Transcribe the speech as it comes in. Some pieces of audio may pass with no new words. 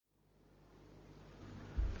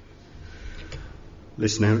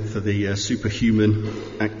Listen out for the superhuman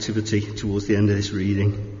activity towards the end of this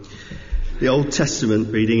reading. The Old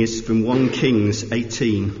Testament reading is from 1 Kings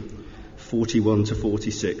 18, 41 to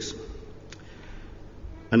 46.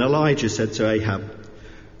 And Elijah said to Ahab,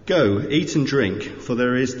 "Go, eat and drink, for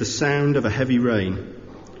there is the sound of a heavy rain."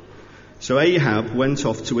 So Ahab went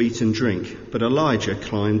off to eat and drink, but Elijah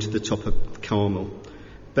climbed to the top of Carmel,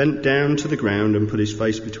 bent down to the ground and put his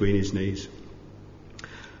face between his knees.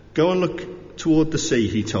 "Go and look toward the sea,"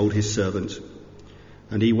 he told his servant.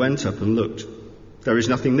 And he went up and looked. "There is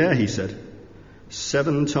nothing there," he said.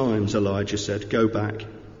 7 times Elijah said, "Go back."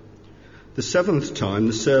 The 7th time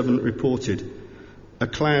the servant reported, "A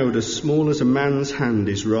cloud as small as a man's hand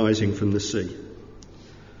is rising from the sea."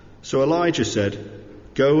 So Elijah said,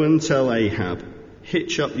 "Go and tell Ahab,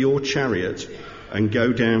 hitch up your chariot and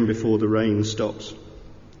go down before the rain stops."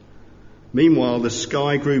 Meanwhile the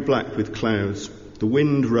sky grew black with clouds. The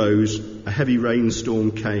wind rose, a heavy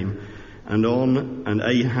rainstorm came, and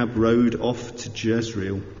Ahab rode off to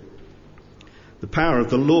Jezreel. The power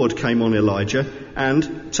of the Lord came on Elijah,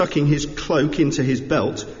 and, tucking his cloak into his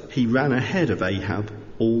belt, he ran ahead of Ahab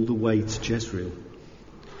all the way to Jezreel.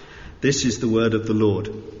 This is the word of the Lord.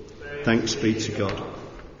 Thanks be to God.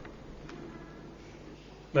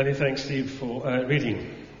 Many thanks, Steve, for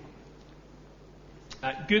reading.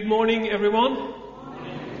 Good morning, everyone.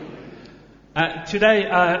 Today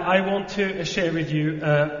I want to share with you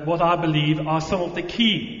what I believe are some of the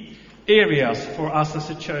key areas for us as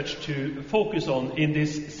a church to focus on in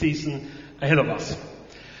this season ahead of us.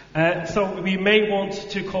 So we may want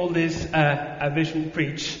to call this a vision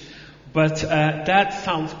preach, but that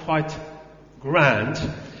sounds quite grand.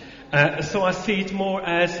 So I see it more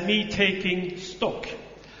as me taking stock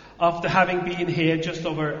after having been here just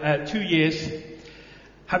over 2 years,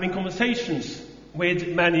 having conversations with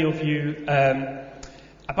many of you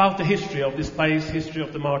about the history of this place, history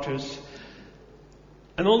of the martyrs,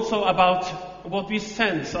 and also about what we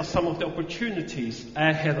sense are some of the opportunities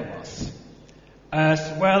ahead of us, as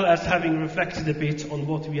well as having reflected a bit on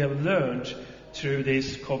what we have learned through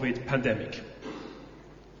this COVID pandemic.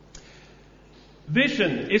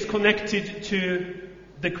 Vision is connected to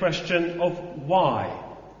the question of why.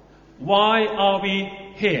 Why are we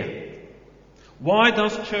here? Why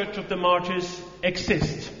does Church of the Martyrs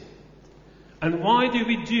exist? And why do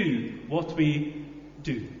we do what we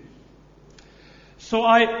do? So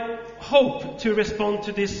I hope to respond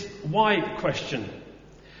to this why question.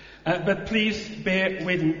 But please bear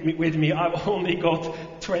with me. I've only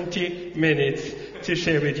got 20 minutes to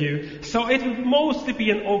share with you. So it will mostly be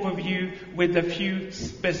an overview with a few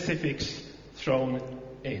specifics thrown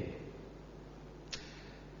in.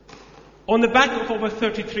 On the back of over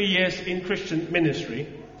 33 years in Christian ministry,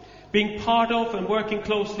 being part of and working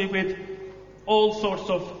closely with all sorts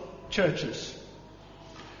of churches,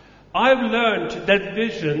 I've learned that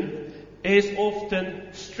vision is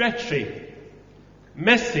often stretchy,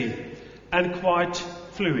 messy, and quite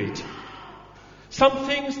fluid.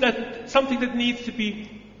 Something that needs to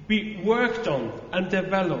be worked on and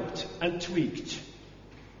developed and tweaked,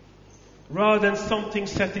 rather than something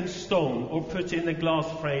set in stone or put in a glass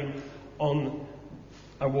frame on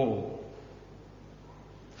a wall.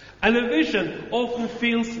 And a vision often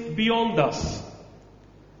feels beyond us,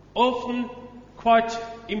 often quite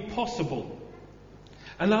impossible.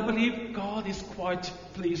 And I believe God is quite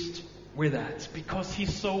pleased with that, because He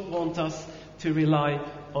so wants us to rely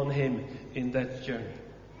on Him in that journey.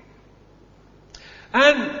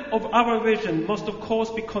 And of our vision must of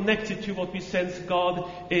course be connected to what we sense God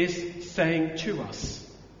is saying to us.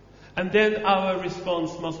 And then our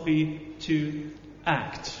response must be to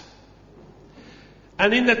act.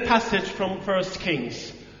 And in that passage from 1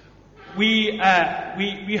 Kings, we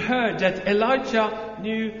heard that Elijah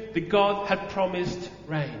knew that God had promised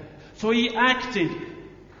rain. So he acted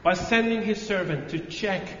by sending his servant to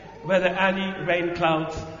check whether any rain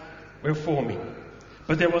clouds were forming.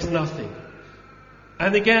 But there was nothing.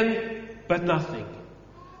 And again, but nothing.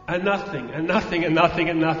 And nothing, and nothing, and nothing,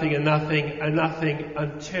 and nothing, and nothing, and nothing,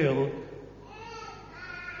 until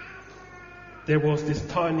there was this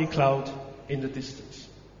tiny cloud in the distance.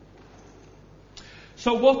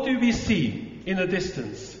 So what do we see in the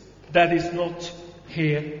distance that is not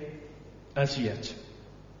here as yet?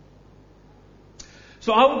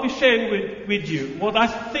 So I will be sharing with you what I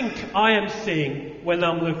think I am seeing when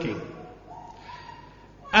I'm looking.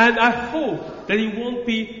 And I hope that it won't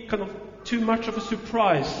be kind of too much of a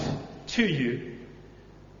surprise to you,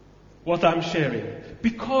 what I'm sharing.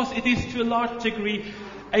 Because it is to a large degree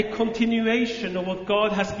a continuation of what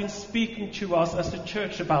God has been speaking to us as a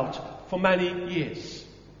church about for many years.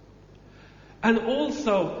 And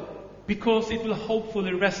also because it will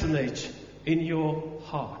hopefully resonate in your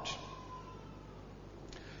heart.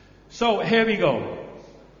 So here we go.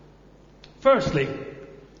 Firstly,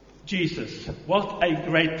 Jesus. What a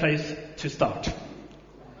great place to start.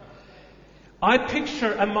 I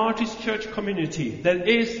picture a Martyrs Church community that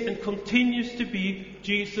is and continues to be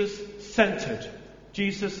Jesus-centered.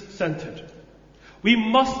 Jesus-centered. We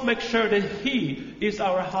must make sure that He is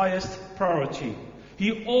our highest priority.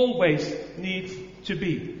 He always needs to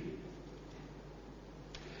be.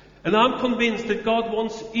 And I'm convinced that God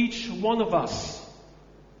wants each one of us,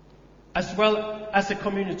 as well as a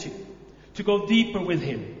community, to go deeper with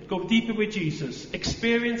Him, go deeper with Jesus,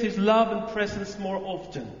 experience His love and presence more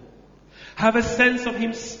often, have a sense of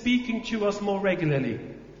Him speaking to us more regularly,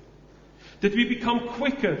 that we become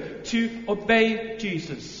quicker to obey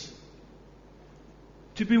Jesus,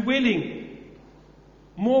 to be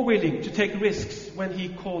more willing to take risks when He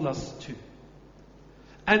calls us to,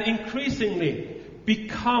 and increasingly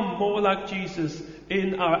become more like Jesus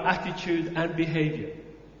in our attitude and behavior.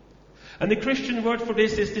 And the Christian word for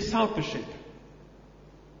this is discipleship.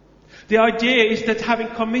 The idea is that having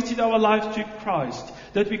committed our lives to Christ,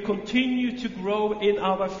 that we continue to grow in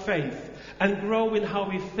our faith and grow in how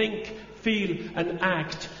we think, feel and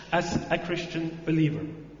act as a Christian believer.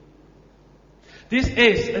 This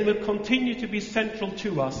is and will continue to be central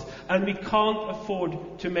to us, and we can't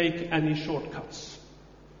afford to make any shortcuts.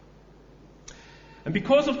 And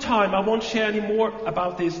because of time, I won't share any more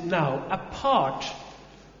about this now, apart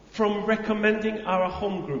from recommending our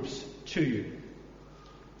home groups to you.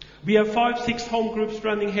 We have 5-6 home groups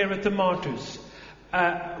running here at the Martyrs,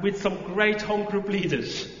 with some great home group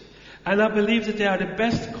leaders. And I believe that they are the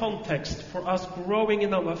best context for us growing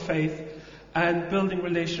in our faith and building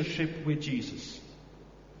relationship with Jesus.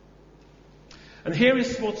 And here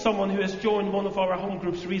is what someone who has joined one of our home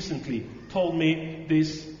groups recently told me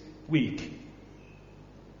this week.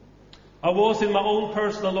 I was in my own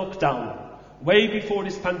personal lockdown, way before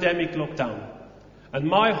this pandemic lockdown. And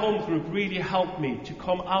my home group really helped me to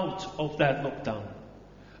come out of that lockdown.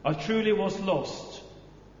 I truly was lost.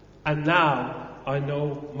 And now I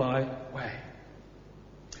know my way.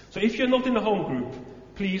 So if you're not in a home group,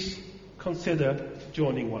 please consider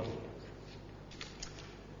joining one.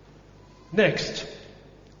 Next,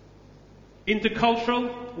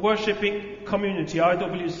 intercultural worshipping community,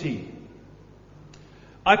 IWC.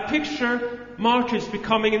 I picture Martyrs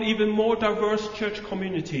becoming an even more diverse church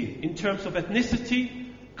community in terms of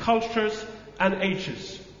ethnicity, cultures and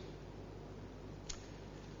ages.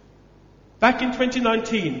 Back in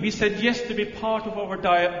 2019, we said yes to be part of our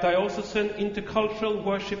diocesan intercultural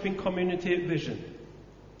worshipping community vision.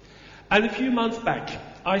 And a few months back,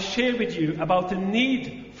 I shared with you about the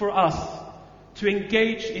need for us to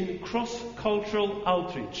engage in cross-cultural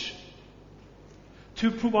outreach, to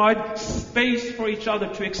provide space for each other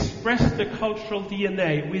to express the cultural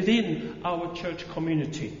DNA within our church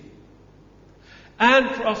community, and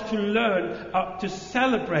for us to learn to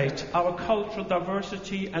celebrate our cultural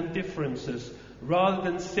diversity and differences rather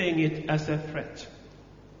than seeing it as a threat.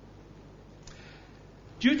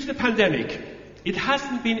 Due to the pandemic, it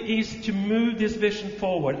hasn't been easy to move this vision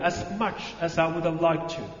forward as much as I would have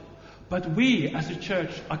liked to, but we as a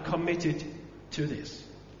church are committed to this.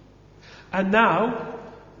 And now,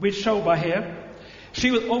 with Shoba here,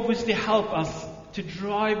 she will obviously help us to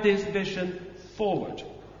drive this vision forward.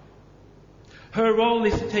 Her role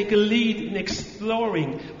is to take a lead in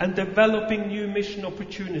exploring and developing new mission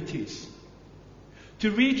opportunities,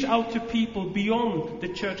 to reach out to people beyond the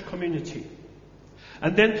church community,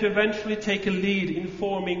 and then to eventually take a lead in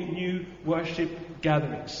forming new worship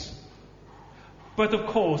gatherings. But of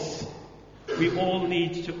course, we all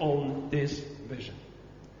need to own this vision.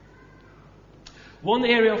 One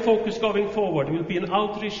area of focus going forward will be an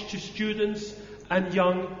outreach to students and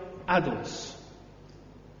young adults.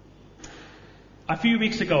 A few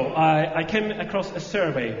weeks ago, I came across a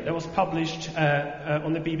survey that was published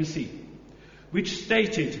on the BBC, which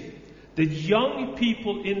stated that young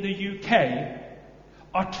people in the UK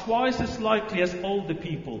are twice as likely as older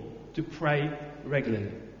people to pray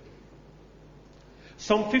regularly.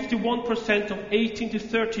 Some 51% of 18 to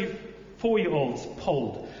 34-year-olds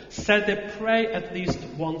polled said they pray at least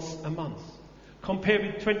once a month, compared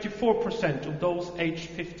with 24% of those aged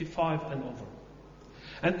 55 and over.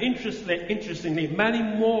 And interestingly, many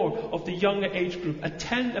more of the younger age group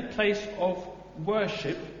attend a place of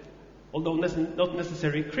worship, although not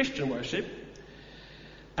necessarily Christian worship,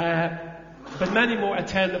 but many more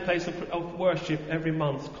attend a place of worship every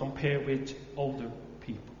month compared with older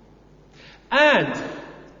people. And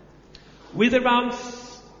with around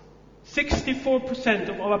 64%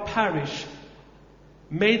 of our parish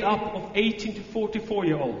made up of 18 to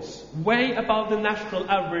 44-year-olds, way above the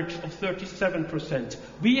national average of 37%.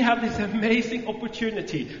 We have this amazing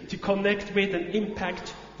opportunity to connect with and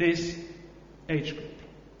impact this age group.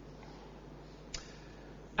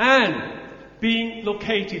 And being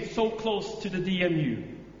located so close to the DMU,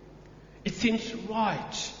 it seems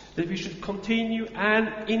right that we should continue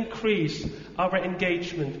and increase our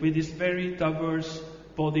engagement with this very diverse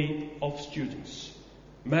body of students,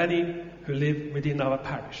 many who live within our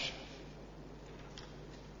parish.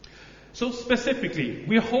 So specifically,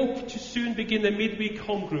 we hope to soon begin a midweek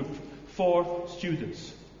home group for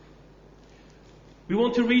students. We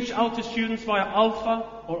want to reach out to students via Alpha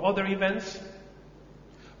or other events.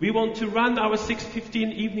 We want to run our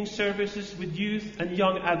 6:15 evening services with youth and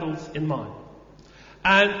young adults in mind,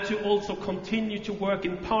 and to also continue to work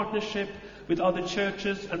in partnership with other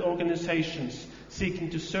churches and organizations seeking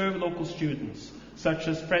to serve local students, such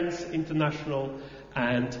as Friends International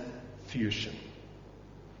and Fusion.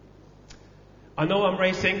 I know I'm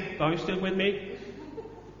racing, but are you still with me?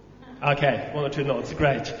 Okay, 1 or 2 nods,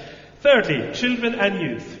 great. Thirdly, children and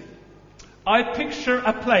youth. I picture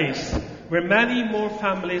a place where many more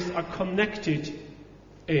families are connected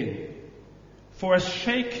in. For a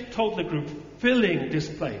Sheikh toddler group filling this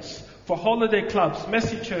place, for holiday clubs,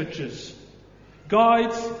 messy churches,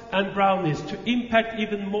 guides and brownies to impact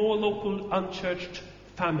even more local unchurched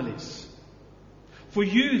families. For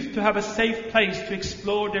youth to have a safe place to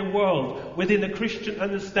explore their world within a Christian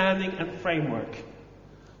understanding and framework,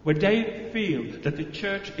 where they feel that the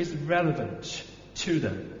church is relevant to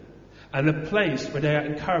them, and a place where they are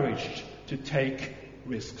encouraged to take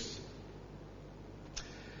risks.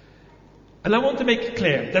 And I want to make it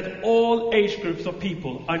clear that all age groups of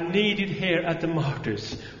people are needed here at the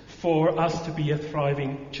Martyrs for us to be a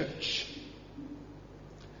thriving church.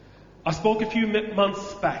 I spoke a few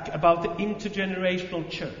months back about the intergenerational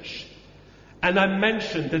church, and I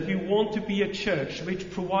mentioned that we want to be a church which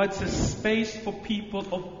provides a space for people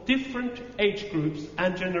of different age groups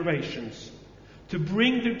and generations to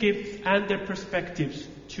bring their gifts and their perspectives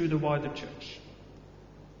to the wider church.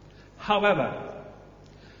 However,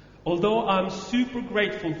 although I'm super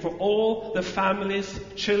grateful for all the families,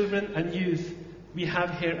 children and youth we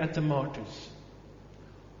have here at the Martyrs,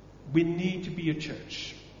 we need to be a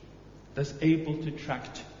church that's able to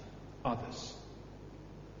attract others.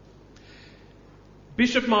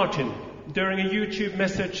 Bishop Martin, during a YouTube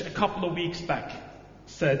message a couple of weeks back,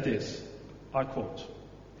 said this, I quote,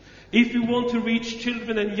 "If we want to reach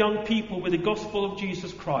children and young people with the gospel of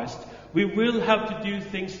Jesus Christ, we will have to do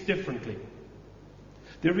things differently.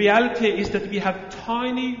 The reality is that we have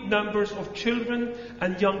tiny numbers of children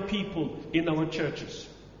and young people in our churches.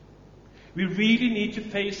 We really need to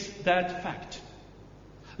face that fact.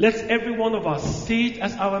 Let's every one of us see it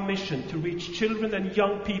as our mission to reach children and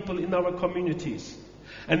young people in our communities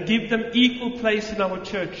and give them equal place in our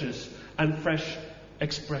churches and fresh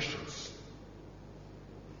expressions."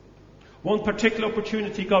 One particular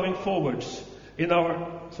opportunity going forward in our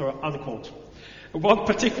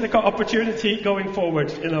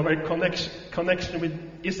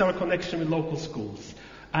connection with local schools,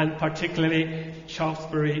 and particularly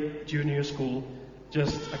Shaftesbury Junior School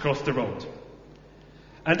just across the road.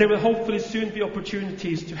 And there will hopefully soon be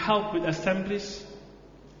opportunities to help with assemblies,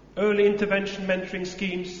 early intervention mentoring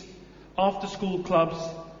schemes, after-school clubs,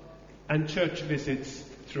 and church visits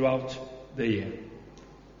throughout the year.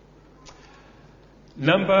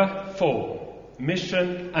 Number 4,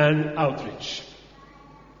 mission and outreach.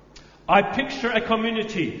 I picture a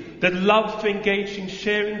community that loves to engage in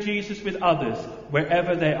sharing Jesus with others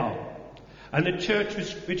wherever they are, and a church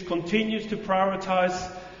which continues to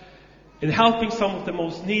prioritize in helping some of the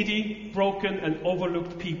most needy, broken and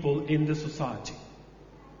overlooked people in the society.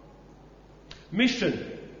 Mission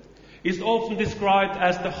is often described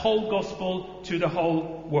as the whole gospel to the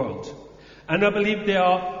whole world. And I believe there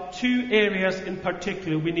are 2 areas in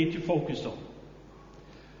particular we need to focus on.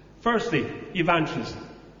 Firstly, evangelism.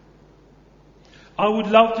 I would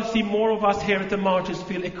love to see more of us here at the Martyrs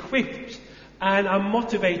feel equipped and are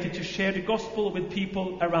motivated to share the gospel with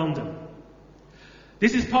people around them.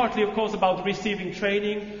 This is partly, of course, about receiving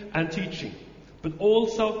training and teaching, but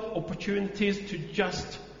also opportunities to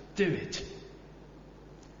just do it.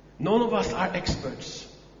 None of us are experts,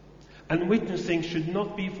 and witnessing should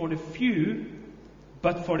not be for the few,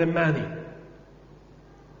 but for the many.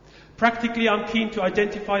 Practically, I'm keen to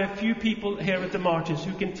identify a few people here at the Martyrs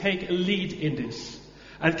who can take a lead in this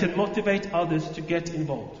and can motivate others to get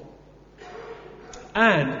involved.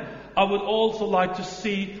 And I would also like to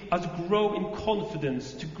see us grow in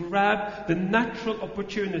confidence to grab the natural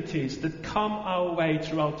opportunities that come our way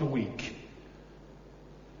throughout the week.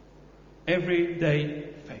 everyday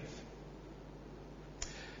faith.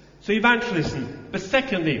 So evangelism, but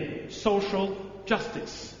secondly, social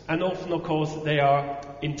justice. And often, of course, they are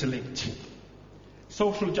interlinked.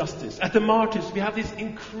 Social justice. At the Martyrs, we have this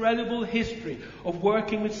incredible history of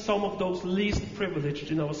working with some of those least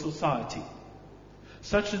privileged in our society,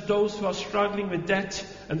 such as those who are struggling with debt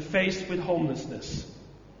and faced with homelessness.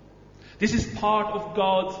 This is part of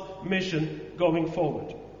God's mission going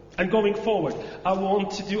forward. And going forward, I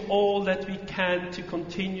want to do all that we can to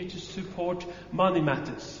continue to support Money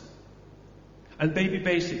Matters and Baby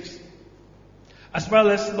Basics, as well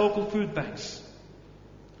as local food banks,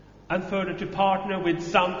 and further to partner with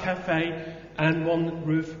Sound Cafe and One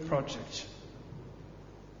Roof Project.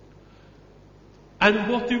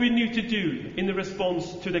 And what do we need to do in the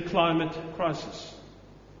response to the climate crisis?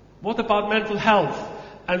 What about mental health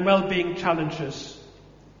and well-being challenges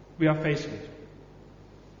we are faced with?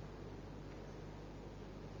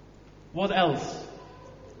 What else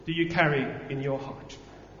do you carry in your heart?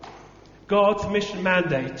 God's mission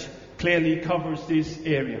mandate clearly covers this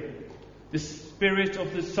area. The Spirit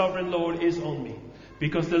of the Sovereign Lord is on me,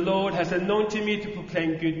 because the Lord has anointed me to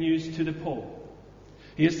proclaim good news to the poor.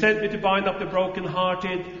 He has sent me to bind up the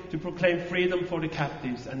brokenhearted, to proclaim freedom for the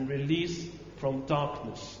captives and release from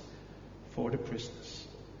darkness for the prisoners.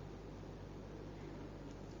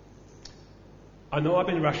 I know I've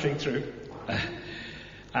been rushing through,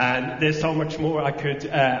 and there's so much more I could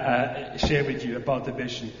share with you about the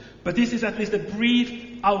vision. But this is at least a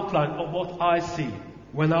brief outline of what I see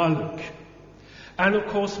when I look. And of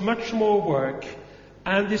course, much more work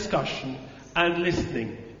and discussion and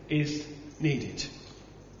listening is needed.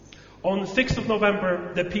 On the 6th of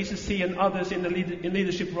November, the PCC and others in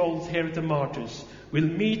leadership roles here at the Martyrs will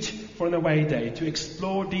meet for an away day to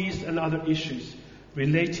explore these and other issues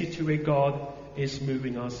related to where God is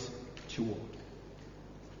moving us toward.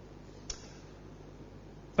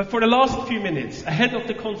 But for the last few minutes, ahead of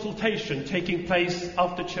the consultation taking place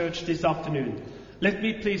after church this afternoon, let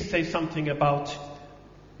me please say something about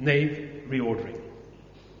nave reordering.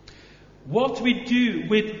 What we do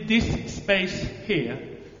with this space here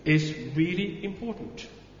is really important.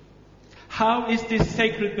 How is this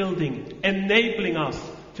sacred building enabling us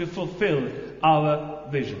to fulfill our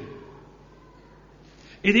vision?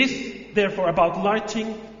 It is therefore about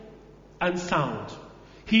lighting and sound,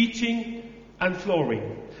 heating and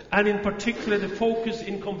flooring, and in particular the focus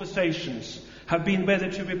in conversations have been whether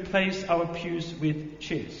to replace our pews with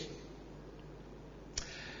chairs.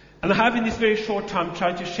 And I have in this very short time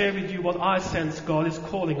tried to share with you what I sense God is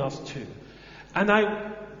calling us to. And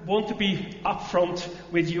I want to be upfront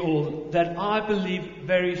with you all that I believe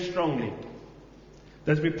very strongly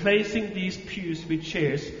that replacing these pews with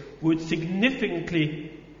chairs would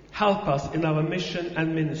significantly help us in our mission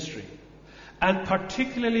and ministry, and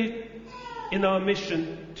particularly in our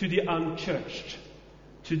mission to the unchurched,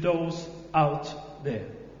 to those out there.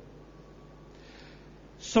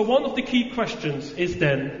 So one of the key questions is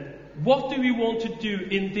then, what do we want to do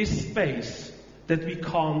in this space that we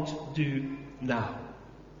can't do now?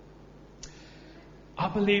 I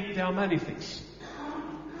believe there are many things.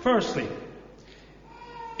 Firstly,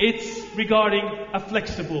 it's regarding a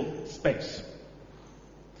flexible space.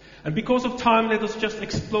 And because of time, let us just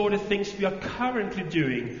explore the things we are currently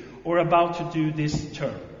doing or about to do this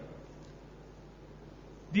term.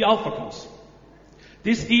 The Alpha course.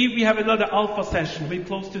 This eve we have another Alpha session with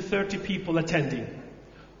close to 30 people attending.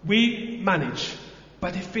 We manage,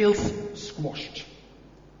 but it feels squashed.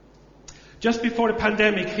 Just before the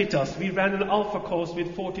pandemic hit us, we ran an Alpha course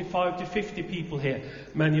with 45 to 50 people here,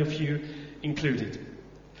 many of you included.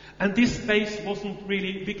 And this space wasn't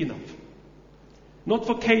really big enough. Not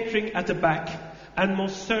for catering at the back, and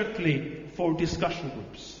most certainly for discussion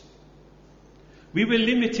groups. We were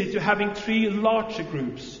limited to having 3 larger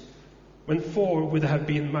groups, when 4 would have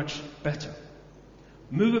been much better.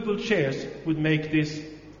 Movable chairs would make this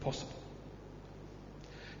possible.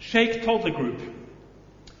 Sheikh Toddler Group.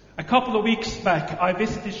 A couple of weeks back, I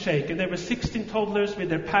visited Sheikh, and there were 16 toddlers with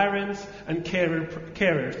their parents and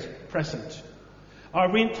carers present.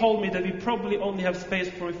 Irene told me that we probably only have space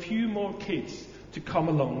for a few more kids to come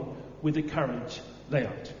along with the current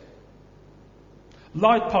layout.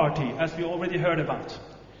 Light party, as we already heard about,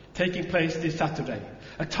 taking place this Saturday.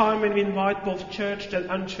 A time when we invite both churched and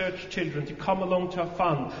unchurched children to come along to have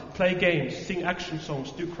fun, play games, sing action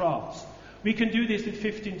songs, do crafts. We can do this with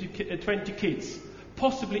 15 to 20 kids,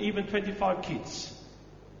 possibly even 25 kids.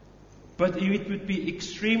 But it would be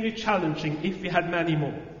extremely challenging if we had many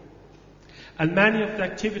more. And many of the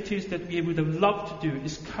activities that we would have loved to do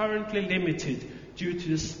is currently limited due to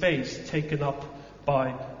the space taken up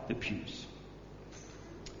by the pews.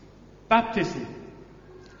 Baptism.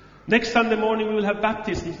 Next Sunday morning we will have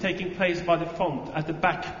baptisms taking place by the font at the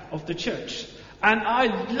back of the church. And I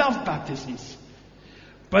love baptisms.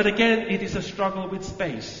 But again, it is a struggle with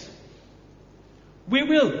space. We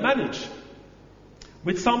will manage,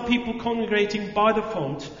 with some people congregating by the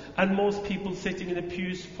font and most people sitting in the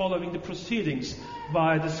pews following the proceedings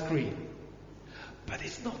via the screen. But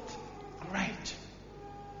it's not great.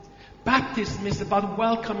 Baptism is about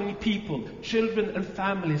welcoming people, children and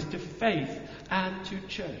families, to faith and to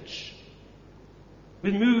church.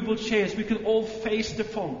 With movable chairs, we can all face the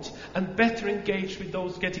font and better engage with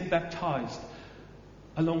those getting baptized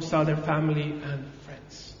alongside their family and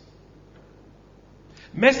friends.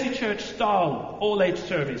 Messy church style all-age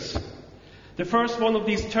service. The first one of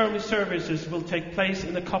these term services will take place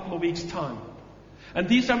in a couple of weeks' time. And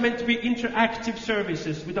these are meant to be interactive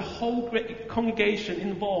services with the whole congregation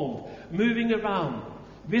involved, moving around,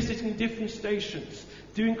 visiting different stations,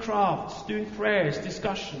 doing crafts, doing prayers,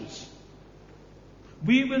 discussions.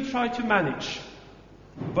 We will try to manage,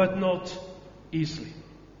 but not easily.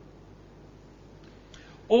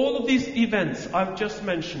 All of these events I've just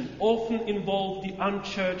mentioned often involve the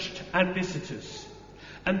unchurched and visitors.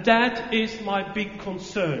 And that is my big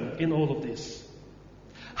concern in all of this.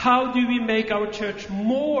 How do we make our church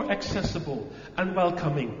more accessible and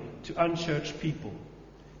welcoming to unchurched people?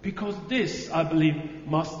 Because this, I believe,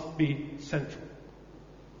 must be central.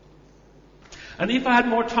 And if I had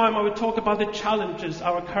more time, I would talk about the challenges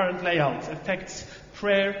our current layout affects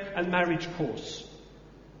prayer and marriage course,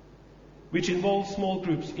 which involves small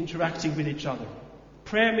groups interacting with each other.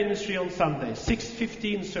 Prayer ministry on Sunday,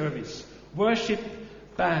 6:15 service, worship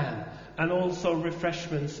band, and also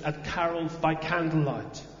refreshments at carols by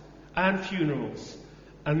candlelight, and funerals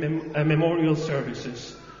and memorial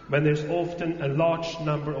services when there's often a large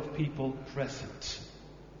number of people present.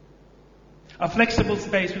 A flexible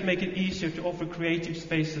space would make it easier to offer creative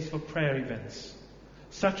spaces for prayer events,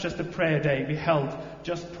 such as the prayer day we held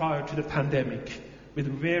just prior to the pandemic, with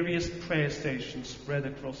various prayer stations spread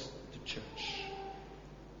across the church.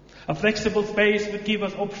 A flexible space would give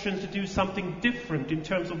us options to do something different in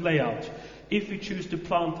terms of layout if we choose to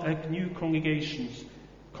plant a new congregation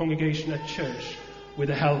at church with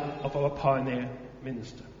the help of our pioneer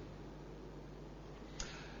minister.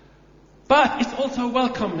 But it's also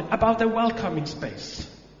about a welcoming space.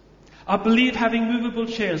 I believe having movable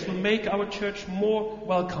chairs will make our church more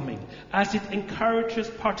welcoming, as it encourages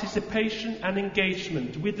participation and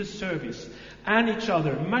engagement with the service and each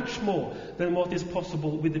other much more than what is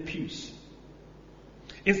possible with the pews.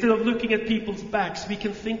 Instead of looking at people's backs, we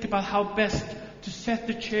can think about how best to set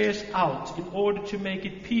the chairs out in order to make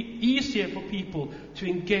it easier for people to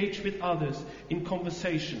engage with others in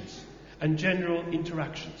conversations and general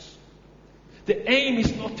interactions. The aim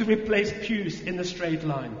is not to replace pews in a straight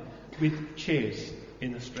line with chairs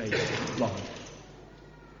in a straight line.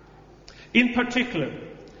 In particular,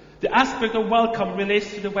 the aspect of welcome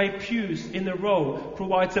relates to the way pews in a row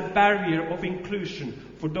provides a barrier of inclusion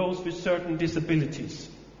for those with certain disabilities.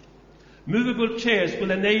 Movable chairs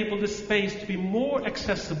will enable the space to be more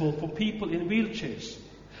accessible for people in wheelchairs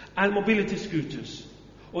and mobility scooters,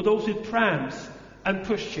 or those with prams and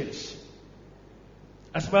pushchairs,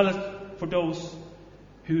 as well as for those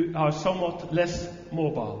who are somewhat less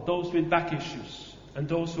mobile, those with back issues, and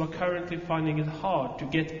those who are currently finding it hard to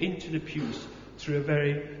get into the pews through a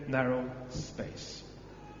very narrow space.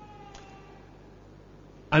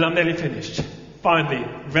 And I'm nearly finished. Finally,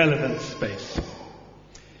 relevant space.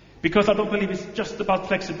 Because I don't believe it's just about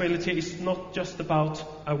flexibility, it's not just about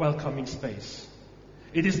a welcoming space.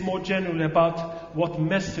 It is more generally about what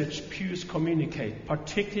message pews communicate,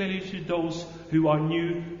 particularly to those who are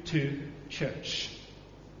new to church.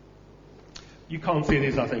 You can't see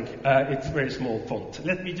this, I think. It's very small font.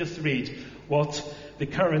 Let me just read what the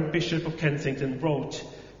current Bishop of Kensington wrote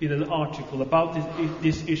in an article about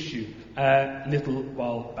this issue a little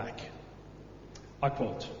while back. I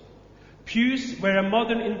quote, "Pews were a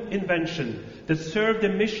modern invention that served the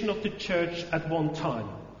mission of the church at one time,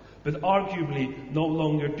 but arguably no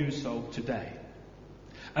longer do so today.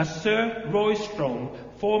 As Sir Roy Strong,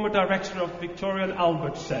 former director of Victoria and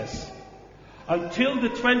Albert, says, until the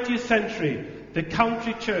 20th century, the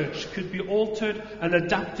country church could be altered and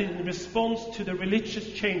adapted in response to the religious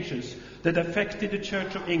changes that affected the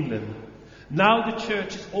Church of England. Now the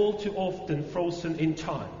church is all too often frozen in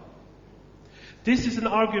time. This is an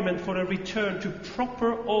argument for a return to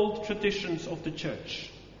proper old traditions of the church,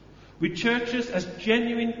 with churches as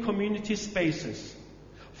genuine community spaces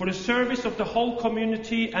for the service of the whole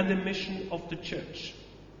community and the mission of the church.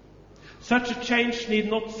 Such a change need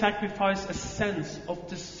not sacrifice a sense of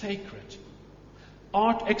the sacred.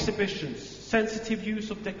 art exhibitions, sensitive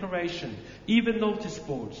use of decoration, even notice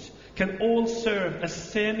boards can all serve as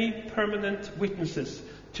semi-permanent witnesses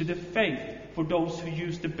to the faith for those who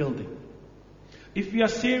use the building. If we are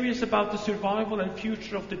serious about the survival and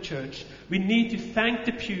future of the church, we need to thank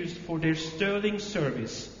the pews for their sterling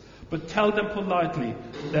service, but tell them politely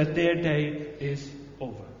that their day is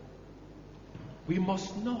over. We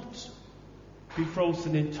must not be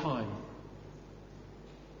frozen in time.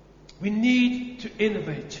 We need to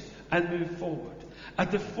innovate and move forward.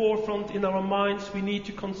 At the forefront in our minds, we need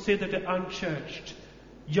to consider the unchurched,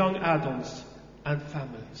 young adults and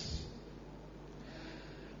families.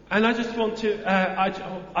 And I just want to,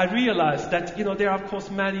 I realize that, there are of course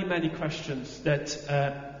many questions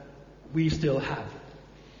that we still have.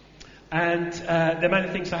 And there are many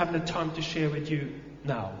things I haven't had time to share with you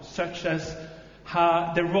now, such as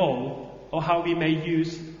the role or how we may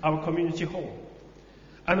use our community hall.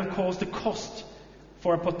 And of course the cost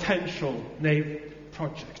for a potential nave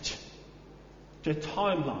project. The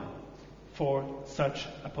timeline for such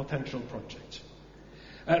a potential project.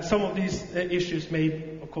 Some of these issues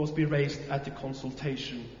may, of course, be raised at the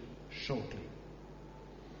consultation shortly.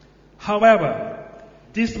 However,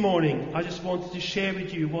 this morning I just wanted to share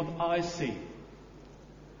with you what I see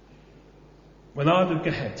when I look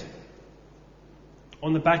ahead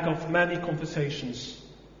on the back of many conversations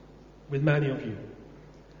with many of you.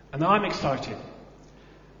 And I'm excited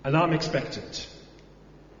and I'm expectant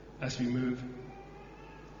as we move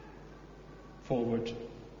forward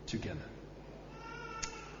together.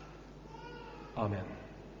 Amen.